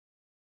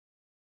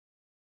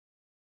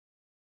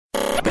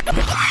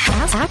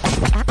Ask Pat.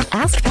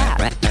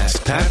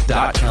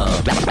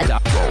 AskPat.com.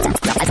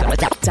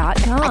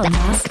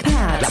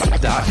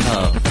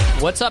 AskPat.com.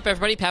 What's up,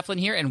 everybody? Pat Flynn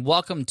here, and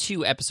welcome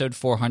to episode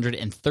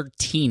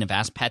 413 of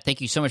Ask Pat.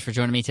 Thank you so much for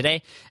joining me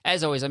today.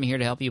 As always, I'm here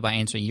to help you by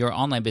answering your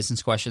online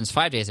business questions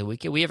 5 days a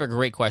week. We have a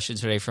great question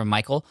today from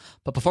Michael.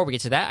 But before we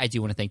get to that, I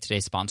do want to thank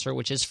today's sponsor,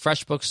 which is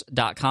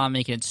FreshBooks.com,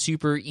 making it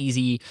super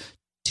easy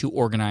to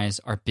organize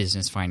our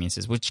business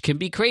finances, which can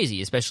be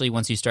crazy, especially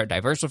once you start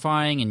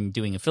diversifying and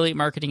doing affiliate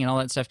marketing and all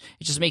that stuff.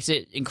 It just makes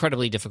it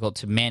incredibly difficult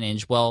to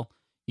manage. Well,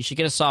 you should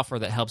get a software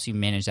that helps you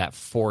manage that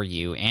for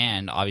you,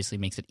 and obviously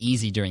makes it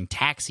easy during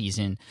tax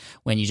season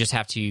when you just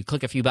have to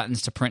click a few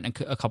buttons to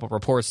print a couple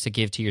reports to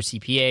give to your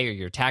CPA or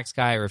your tax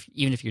guy, or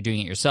even if you're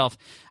doing it yourself.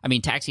 I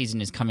mean, tax season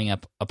is coming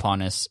up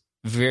upon us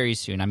very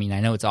soon. I mean,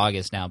 I know it's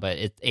August now, but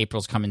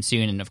April's coming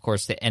soon, and of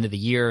course the end of the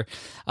year.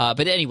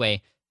 But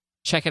anyway,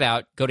 check it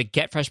out. Go to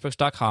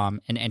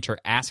getfreshbooks.com and enter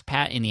Ask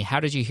Pat in the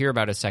How Did You Hear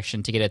About Us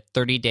section to get a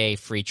 30-day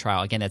free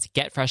trial. Again, that's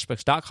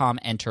getfreshbooks.com,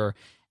 enter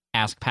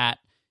Ask Pat,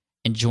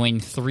 and join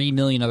 3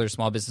 million other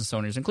small business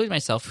owners, including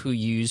myself, who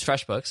use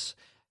FreshBooks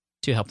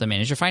to help them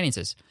manage their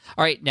finances.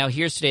 All right, now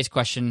here's today's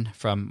question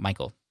from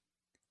Michael.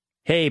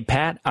 Hey,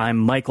 Pat, I'm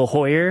Michael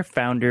Hoyer,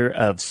 founder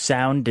of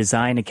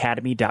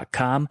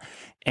SoundDesignAcademy.com,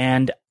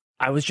 and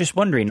I was just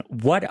wondering,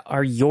 what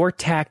are your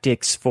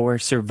tactics for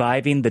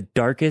surviving the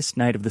darkest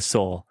night of the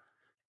soul?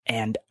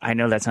 And I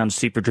know that sounds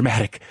super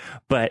dramatic,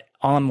 but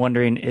all I'm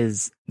wondering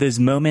is those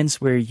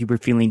moments where you were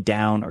feeling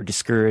down or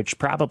discouraged,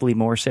 probably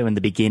more so in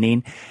the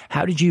beginning,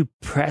 how did you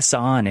press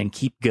on and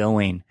keep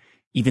going,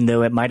 even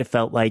though it might have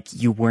felt like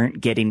you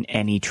weren't getting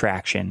any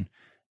traction?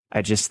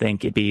 I just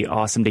think it'd be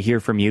awesome to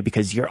hear from you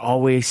because you're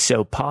always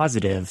so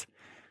positive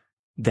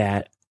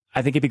that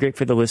I think it'd be great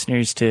for the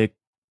listeners to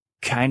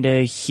kind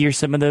of hear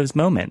some of those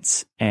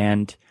moments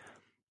and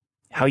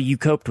how you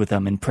coped with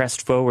them and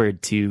pressed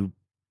forward to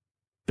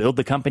build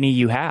the company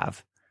you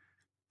have.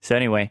 So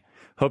anyway,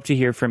 hope to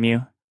hear from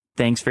you.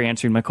 Thanks for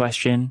answering my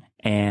question,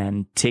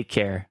 and take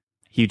care.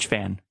 Huge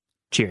fan.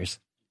 Cheers.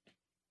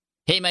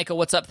 Hey, Michael,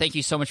 what's up? Thank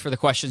you so much for the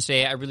questions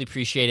today. I really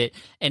appreciate it.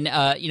 And,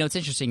 it's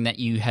interesting that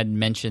you had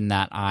mentioned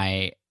that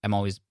I am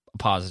always a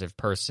positive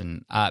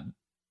person,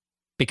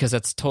 because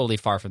that's totally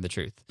far from the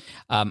truth.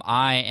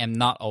 I am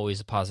not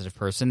always a positive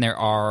person. There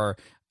are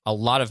a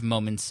lot of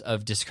moments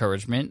of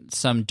discouragement,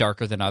 some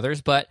darker than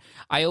others, but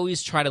I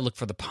always try to look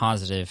for the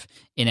positive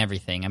in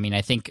everything. I mean,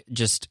 I think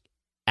just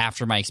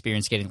after my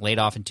experience getting laid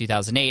off in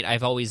 2008,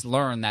 I've always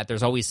learned that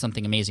there's always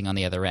something amazing on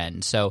the other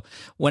end. So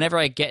whenever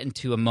I get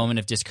into a moment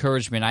of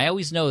discouragement, I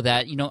always know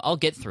that, I'll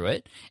get through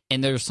it,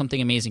 and there's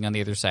something amazing on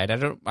the other side. I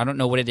don't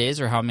know what it is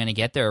or how I'm going to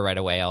get there right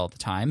away all the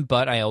time,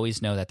 but I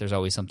always know that there's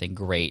always something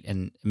great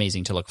and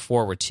amazing to look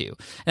forward to. And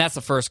that's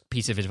the first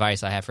piece of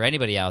advice I have for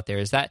anybody out there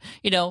is that,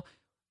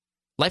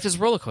 life is a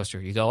roller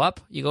coaster. You go up,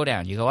 you go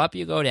down. You go up,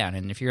 you go down.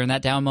 And if you're in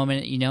that down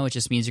moment, it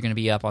just means you're going to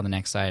be up on the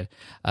next side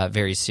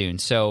very soon.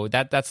 So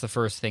that's the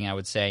first thing I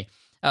would say.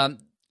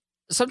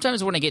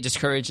 Sometimes when I get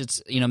discouraged,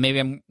 it's, maybe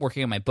I'm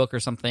working on my book or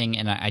something,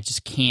 and I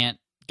just can't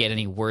get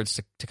any words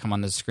to come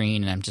on the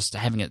screen, and I'm just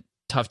having a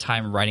tough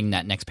time writing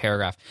that next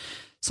paragraph.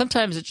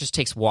 Sometimes it just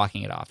takes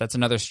walking it off. That's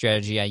another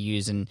strategy I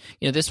use, and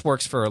this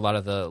works for a lot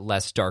of the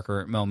less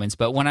darker moments.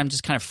 But when I'm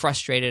just kind of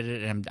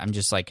frustrated and I'm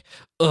just like,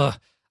 ugh,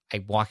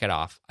 I walk it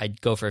off. I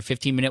go for a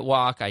 15-minute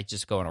walk. I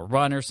just go on a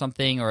run or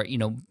something, or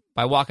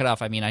by walk it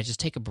off, I mean I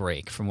just take a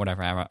break from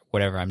whatever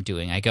I'm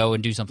doing. I go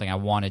and do something I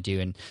want to do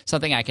and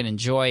something I can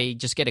enjoy.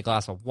 Just get a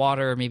glass of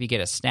water, maybe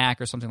get a snack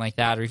or something like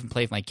that, or even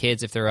play with my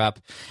kids if they're up.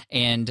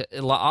 And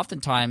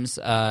oftentimes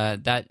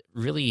that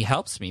really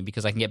helps me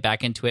because I can get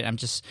back into it. I'm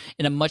just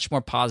in a much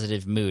more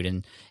positive mood.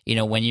 And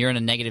when you're in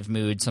a negative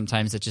mood,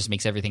 sometimes it just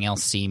makes everything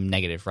else seem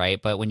negative,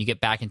 right? But when you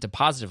get back into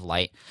positive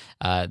light,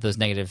 those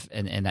negative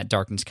and that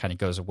darkness kind of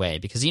goes away.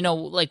 Because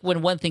like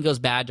when one thing goes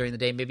bad during the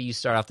day, maybe you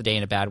start off the day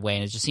in a bad way,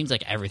 and it just seems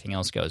like everything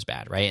else goes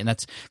bad, right? And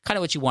that's kind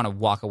of what you want to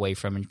walk away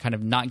from, and kind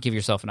of not give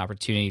yourself an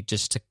opportunity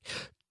just to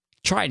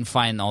try and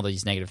find all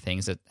these negative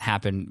things that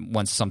happen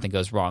once something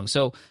goes wrong.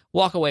 So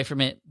walk away from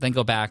it, then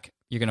go back.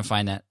 You're going to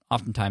find that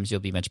oftentimes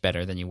you'll be much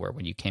better than you were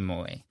when you came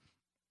away.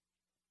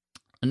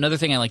 Another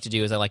thing I like to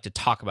do is I like to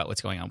talk about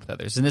what's going on with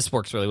others. And this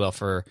works really well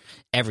for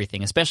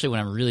everything, especially when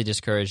I'm really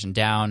discouraged and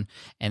down.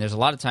 And there's a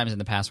lot of times in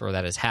the past where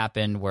that has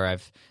happened, where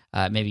I've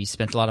maybe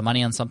spent a lot of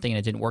money on something and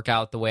it didn't work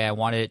out the way I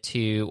wanted it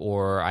to,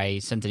 or I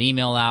sent an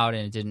email out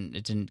and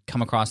it didn't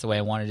come across the way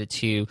I wanted it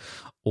to,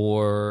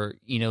 or,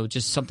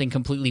 just something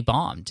completely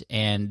bombed.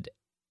 And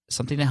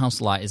something that helps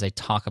a lot is I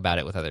talk about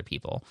it with other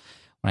people.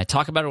 When I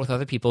talk about it with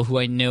other people who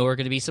I know are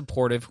going to be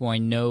supportive, who I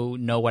know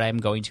what I'm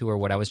going to or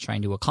what I was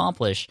trying to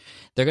accomplish,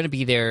 they're going to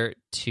be there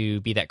to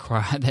be that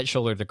that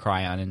shoulder to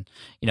cry on. And,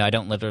 I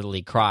don't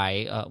literally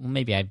cry. Well,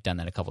 maybe I've done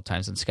that a couple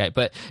times on Skype,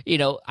 but,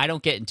 I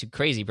don't get into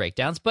crazy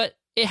breakdowns, but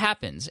it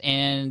happens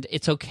and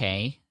it's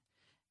okay.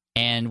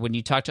 And when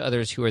you talk to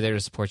others who are there to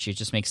support you, it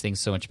just makes things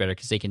so much better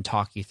because they can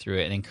talk you through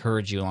it and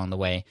encourage you along the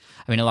way.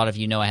 I mean, a lot of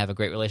you know I have a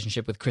great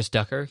relationship with Chris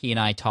Ducker. He and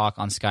I talk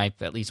on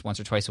Skype at least once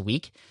or twice a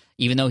week,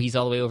 even though he's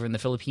all the way over in the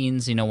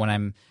Philippines. When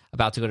I'm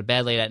about to go to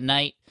bed late at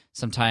night,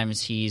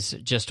 sometimes he's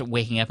just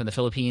waking up in the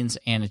Philippines,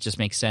 and it just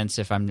makes sense.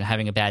 If I'm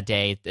having a bad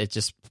day, it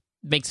just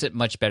makes it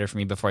much better for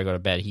me before I go to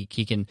bed. He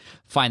can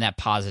find that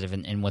positive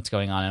in what's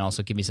going on and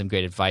also give me some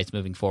great advice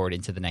moving forward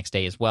into the next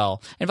day as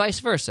well, and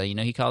vice versa.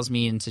 He calls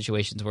me in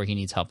situations where he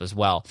needs help as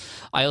well.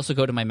 I also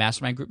go to my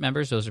mastermind group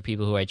members. Those are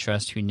people who I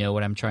trust, who know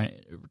what I'm trying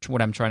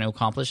to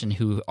accomplish, and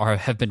who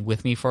have been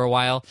with me for a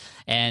while.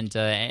 And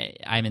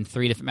I'm in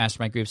 3 different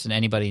mastermind groups, and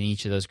anybody in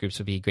each of those groups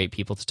would be great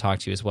people to talk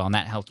to as well, and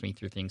that helped me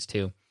through things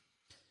too.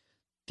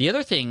 The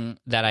other thing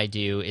that I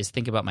do is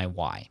think about my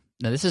why.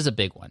 Now, this is a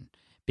big one,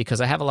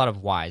 because I have a lot of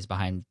whys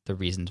behind the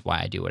reasons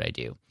why I do what I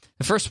do.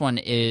 The first one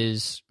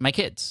is my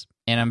kids.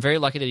 And I'm very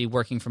lucky to be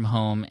working from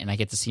home, and I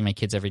get to see my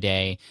kids every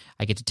day.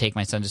 I get to take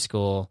my son to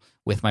school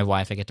with my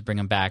wife. I get to bring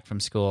him back from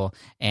school.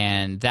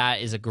 And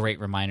that is a great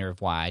reminder of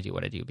why I do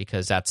what I do,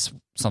 because that's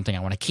something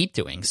I want to keep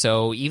doing.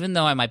 So even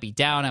though I might be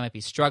down, I might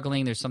be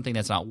struggling, there's something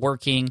that's not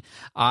working,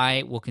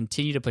 I will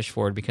continue to push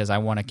forward because I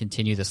want to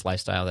continue this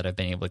lifestyle that I've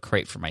been able to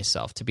create for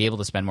myself, to be able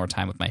to spend more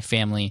time with my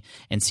family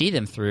and see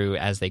them through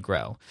as they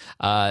grow.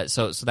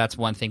 So that's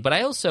one thing. But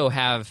I also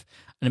have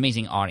an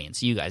amazing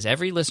audience. You guys,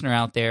 every listener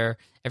out there,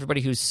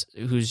 everybody who's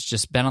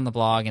just been on the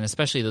blog, and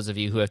especially those of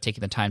you who have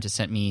taken the time to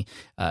send me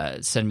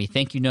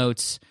thank you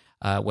notes,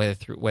 whether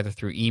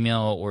through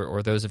email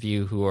or those of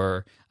you who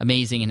are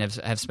amazing and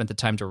have spent the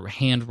time to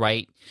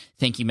handwrite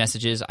thank you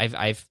messages.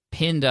 I've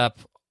pinned up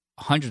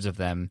hundreds of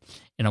them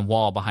in a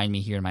wall behind me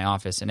here in my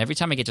office, and every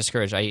time I get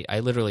discouraged, I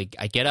literally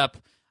get up,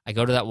 I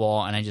go to that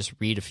wall, and I just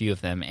read a few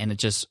of them, and it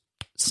just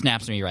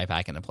snaps me right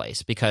back into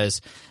place, because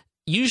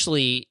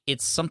usually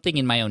it's something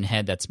in my own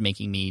head that's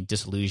making me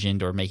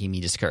disillusioned or making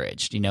me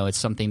discouraged. It's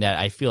something that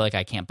I feel like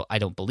I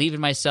don't believe in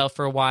myself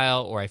for a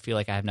while, or I feel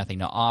like I have nothing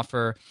to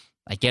offer.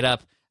 I get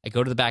up, I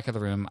go to the back of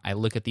the room, I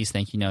look at these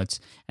thank you notes,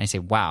 and I say,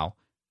 wow,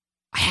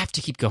 I have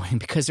to keep going,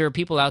 because there are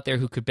people out there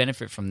who could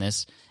benefit from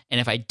this.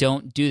 And if I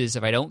don't do this,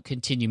 if I don't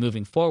continue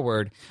moving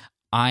forward,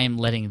 I'm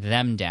letting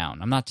them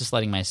down. I'm not just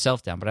letting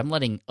myself down, but I'm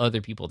letting other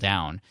people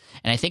down.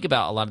 And I think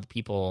about a lot of the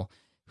people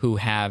who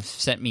have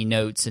sent me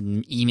notes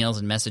and emails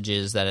and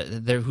messages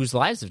whose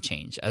lives have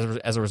changed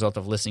as a result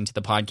of listening to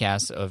the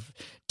podcast, of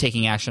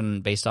taking action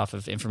based off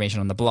of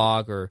information on the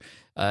blog, or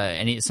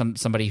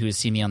somebody who has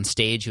seen me on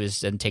stage who has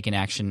then taken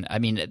action. I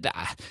mean,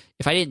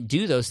 if I didn't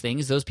do those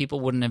things, those people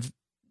wouldn't have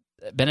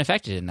been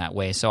affected in that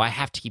way. So I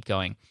have to keep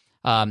going.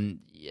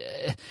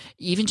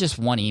 Even just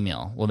one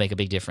email will make a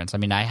big difference. I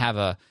mean,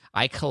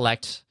 I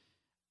collect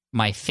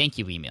my thank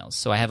you emails.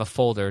 So I have a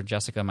folder.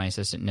 Jessica, my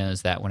assistant,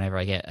 knows that whenever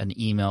I get an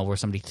email where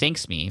somebody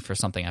thanks me for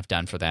something I've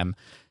done for them,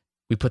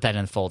 we put that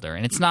in the folder.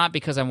 And it's not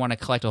because I want to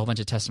collect a whole bunch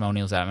of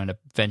testimonials that I'm going to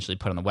eventually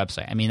put on the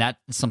website. I mean, that's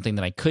something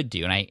that I could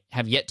do, and I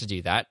have yet to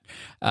do that.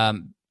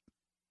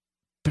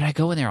 But I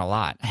go in there a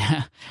lot.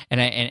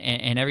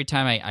 and every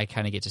time I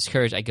kind of get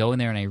discouraged, I go in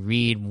there and I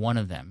read one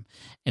of them,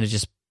 and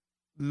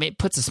it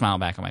puts a smile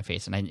back on my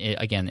face. And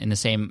again, in the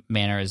same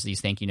manner as these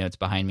thank you notes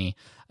behind me,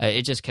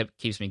 it just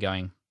keeps me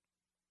going.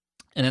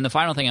 And then the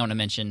final thing I want to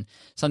mention,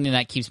 something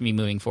that keeps me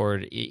moving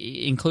forward,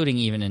 including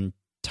even in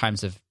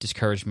times of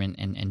discouragement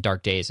and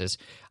dark days, is,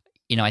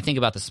 I think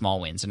about the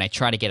small wins, and I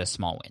try to get a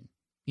small win.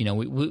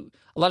 We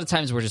a lot of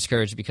times we're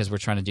discouraged because we're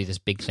trying to do this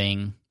big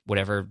thing,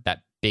 whatever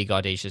that big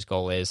audacious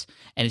goal is,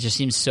 and it just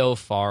seems so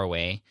far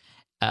away.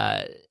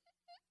 And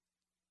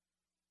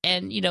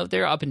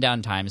there are up and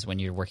down times when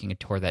you're working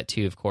toward that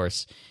too, of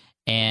course.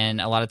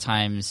 And a lot of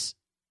times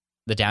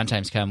the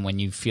downtimes come when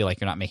you feel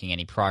like you're not making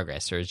any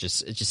progress, or it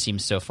just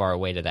seems so far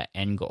away to that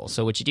end goal.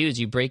 So what you do is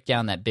you break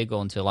down that big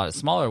goal into a lot of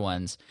smaller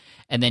ones,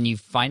 and then you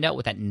find out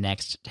what that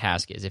next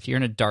task is. If you're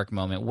in a dark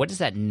moment, what is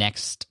that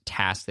next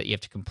task that you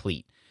have to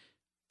complete?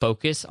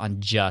 Focus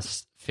on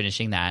just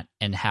finishing that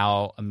and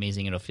how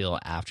amazing it'll feel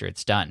after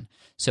it's done.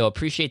 So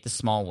appreciate the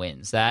small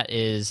wins. That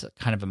is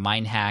kind of a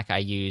mind hack I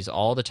use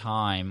all the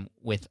time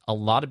with a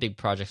lot of big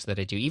projects that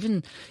I do.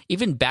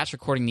 Even batch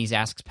recording these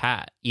Ask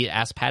Pat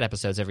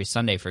episodes every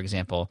Sunday, for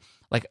example.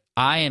 Like,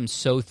 I am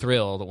so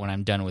thrilled when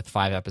I'm done with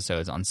 5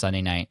 episodes on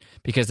Sunday night,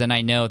 because then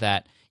I know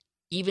that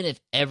even if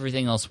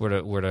everything else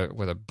were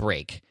to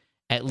break,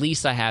 at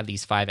least I have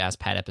these 5 Ask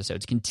Pat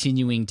episodes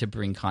continuing to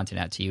bring content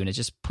out to you, and it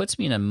just puts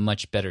me in a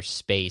much better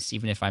space,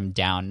 even if I'm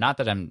down. Not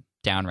that I'm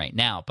down right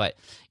now, but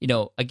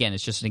again,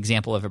 it's just an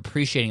example of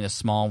appreciating the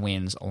small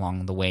wins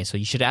along the way. So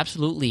you should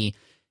absolutely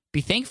be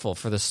thankful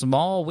for the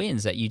small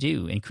wins that you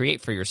do and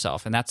create for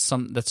yourself. And that's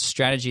a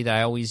strategy that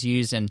I always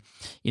use, and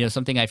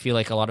something I feel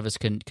like a lot of us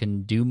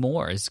can do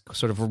more, is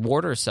sort of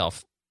reward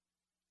ourselves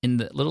in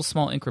the little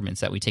small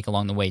increments that we take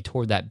along the way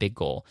toward that big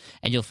goal.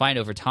 And you'll find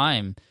over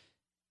time,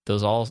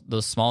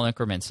 those small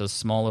increments, those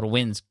small little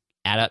wins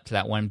add up to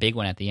that one big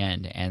one at the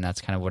end. And that's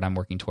kind of what I'm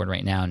working toward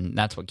right now. And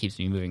that's what keeps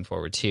me moving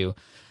forward too.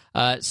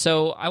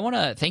 So I want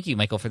to thank you,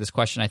 Michael, for this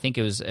question. I think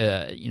it was,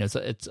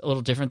 it's a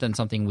little different than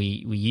something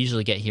we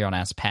usually get here on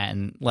Ask Pat,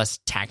 and less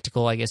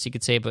tactical, I guess you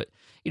could say. But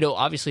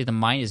obviously the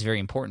mind is very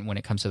important when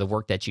it comes to the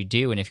work that you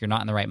do, and if you're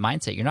not in the right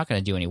mindset, you're not going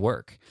to do any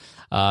work.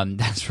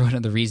 That's one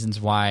of the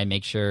reasons why I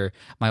make sure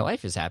my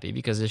wife is happy,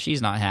 because if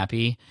she's not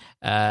happy,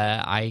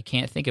 I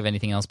can't think of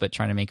anything else but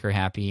trying to make her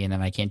happy, and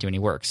then I can't do any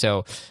work.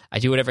 So I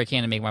do whatever I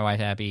can to make my wife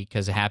happy,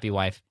 because a happy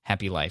wife,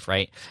 happy life,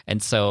 right?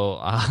 And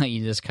so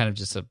just kind of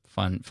just a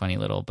funny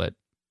little but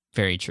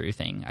very true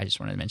thing I just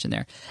wanted to mention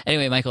there.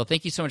 Anyway, Michael,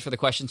 thank you so much for the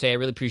question today. I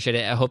really appreciate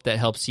it. I hope that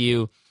helps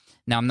you.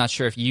 Now, I'm not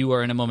sure if you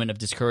are in a moment of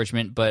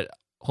discouragement, but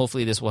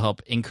hopefully this will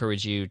help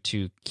encourage you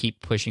to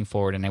keep pushing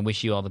forward, and I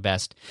wish you all the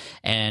best.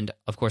 And,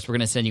 of course, we're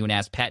going to send you an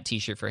Ask Pat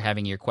t-shirt for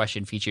having your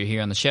question featured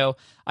here on the show.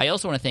 I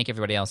also want to thank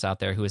everybody else out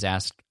there who has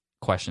asked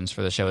questions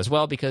for the show as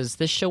well, because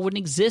this show wouldn't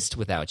exist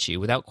without you.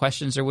 Without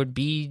questions, there would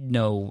be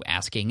no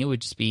asking. It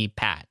would just be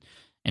Pat.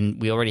 And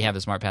we already have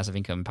the Smart Passive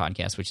Income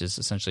podcast, which is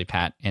essentially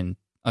Pat and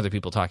other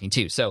people talking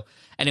too. So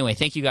anyway,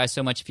 thank you guys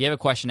so much. If you have a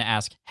question to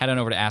ask, head on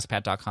over to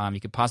askpat.com. You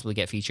could possibly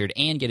get featured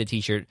and get a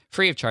t-shirt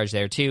free of charge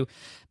there too.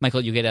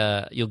 Michael, you'll get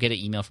an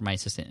email from my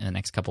assistant in the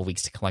next couple of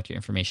weeks to collect your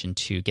information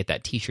to get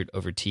that t-shirt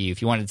over to you.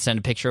 If you wanted to send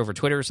a picture over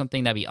Twitter or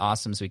something, that'd be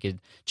awesome, so we could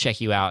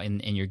check you out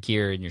in your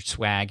gear and your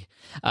swag.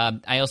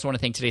 I also want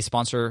to thank today's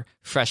sponsor,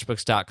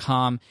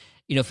 FreshBooks.com.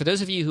 For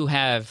those of you who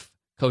have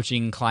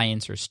coaching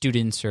clients or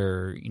students,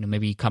 or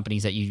maybe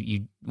companies that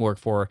you work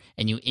for,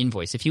 and you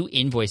invoice. If you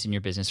invoice in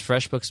your business,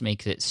 FreshBooks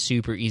makes it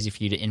super easy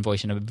for you to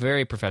invoice in a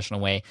very professional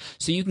way,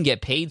 so you can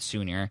get paid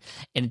sooner,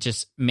 and it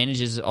just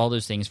manages all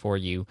those things for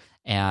you.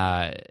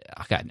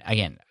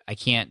 Again, I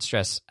can't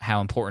stress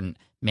how important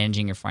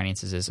managing your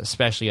finances is,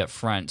 especially up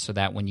front, so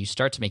that when you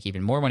start to make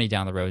even more money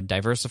down the road,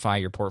 diversify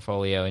your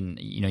portfolio and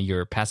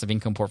your passive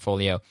income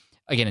portfolio.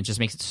 Again, it just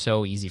makes it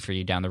so easy for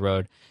you down the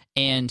road.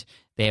 And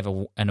they have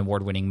an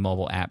award-winning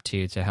mobile app,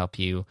 too, to help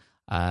you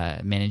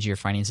manage your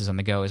finances on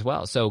the go as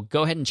well. So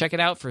go ahead and check it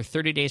out for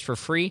 30 days for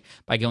free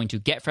by going to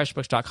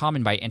getfreshbooks.com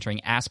and by entering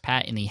Ask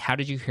Pat in the How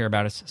Did You Hear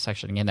About Us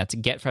section. Again, that's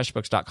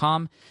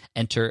getfreshbooks.com.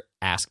 Enter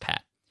Ask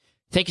Pat.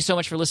 Thank you so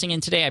much for listening in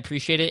today. I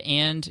appreciate it.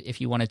 And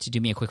if you wanted to do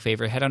me a quick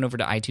favor, head on over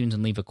to iTunes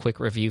and leave a quick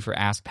review for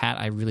Ask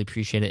Pat. I really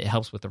appreciate it. It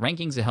helps with the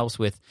rankings. It helps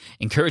with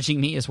encouraging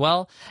me as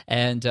well.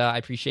 And I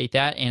appreciate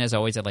that. And as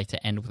always, I'd like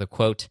to end with a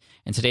quote.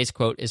 And today's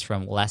quote is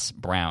from Les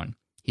Brown.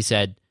 He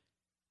said,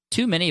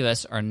 "Too many of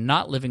us are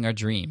not living our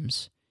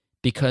dreams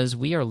because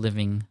we are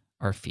living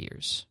our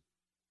fears."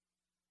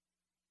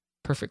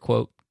 Perfect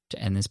quote to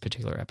end this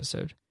particular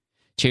episode.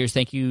 Cheers.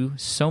 Thank you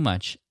so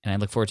much. And I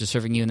look forward to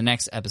serving you in the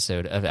next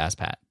episode of Ask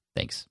Pat.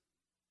 Thanks.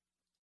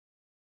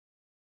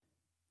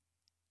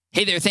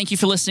 Hey there, thank you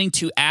for listening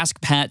to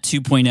Ask Pat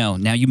 2.0.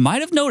 Now, you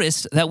might have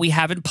noticed that we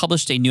haven't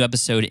published a new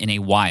episode in a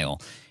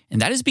while,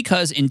 and that is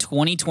because in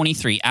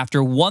 2023,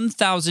 after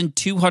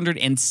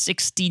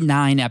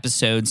 1,269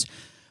 episodes,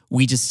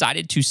 we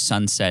decided to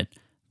sunset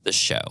the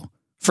show.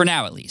 For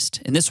now, at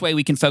least. In this way,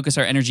 we can focus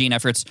our energy and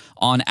efforts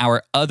on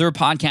our other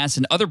podcasts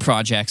and other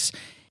projects.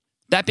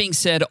 That being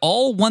said,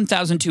 all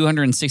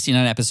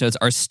 1,269 episodes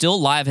are still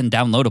live and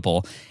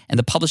downloadable, and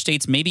the published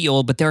dates may be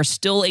old, but there are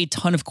still a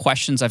ton of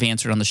questions I've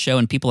answered on the show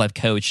and people I've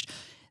coached.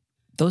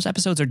 Those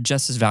episodes are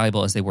just as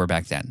valuable as they were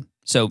back then.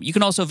 So you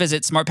can also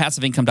visit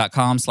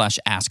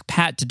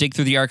smartpassiveincome.com/askpat to dig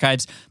through the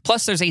archives.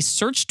 Plus, there's a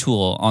search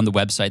tool on the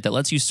website that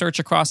lets you search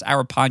across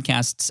our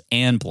podcasts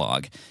and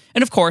blog.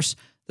 And of course,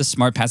 the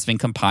Smart Passive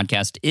Income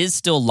podcast is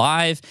still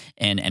live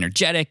and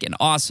energetic and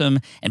awesome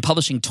and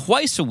publishing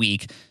twice a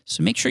week.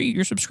 So make sure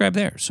you're subscribed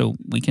there so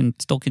we can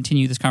still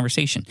continue this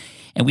conversation.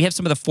 And we have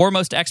some of the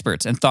foremost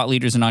experts and thought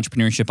leaders in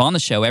entrepreneurship on the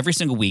show every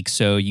single week,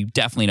 so you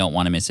definitely don't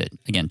want to miss it.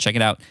 Again, check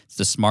it out. It's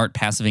the Smart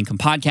Passive Income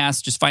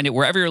podcast. Just find it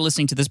wherever you're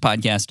listening to this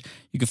podcast.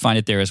 You can find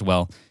it there as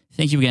well.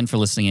 Thank you again for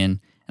listening in,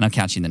 and I'll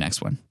catch you in the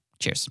next one.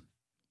 Cheers.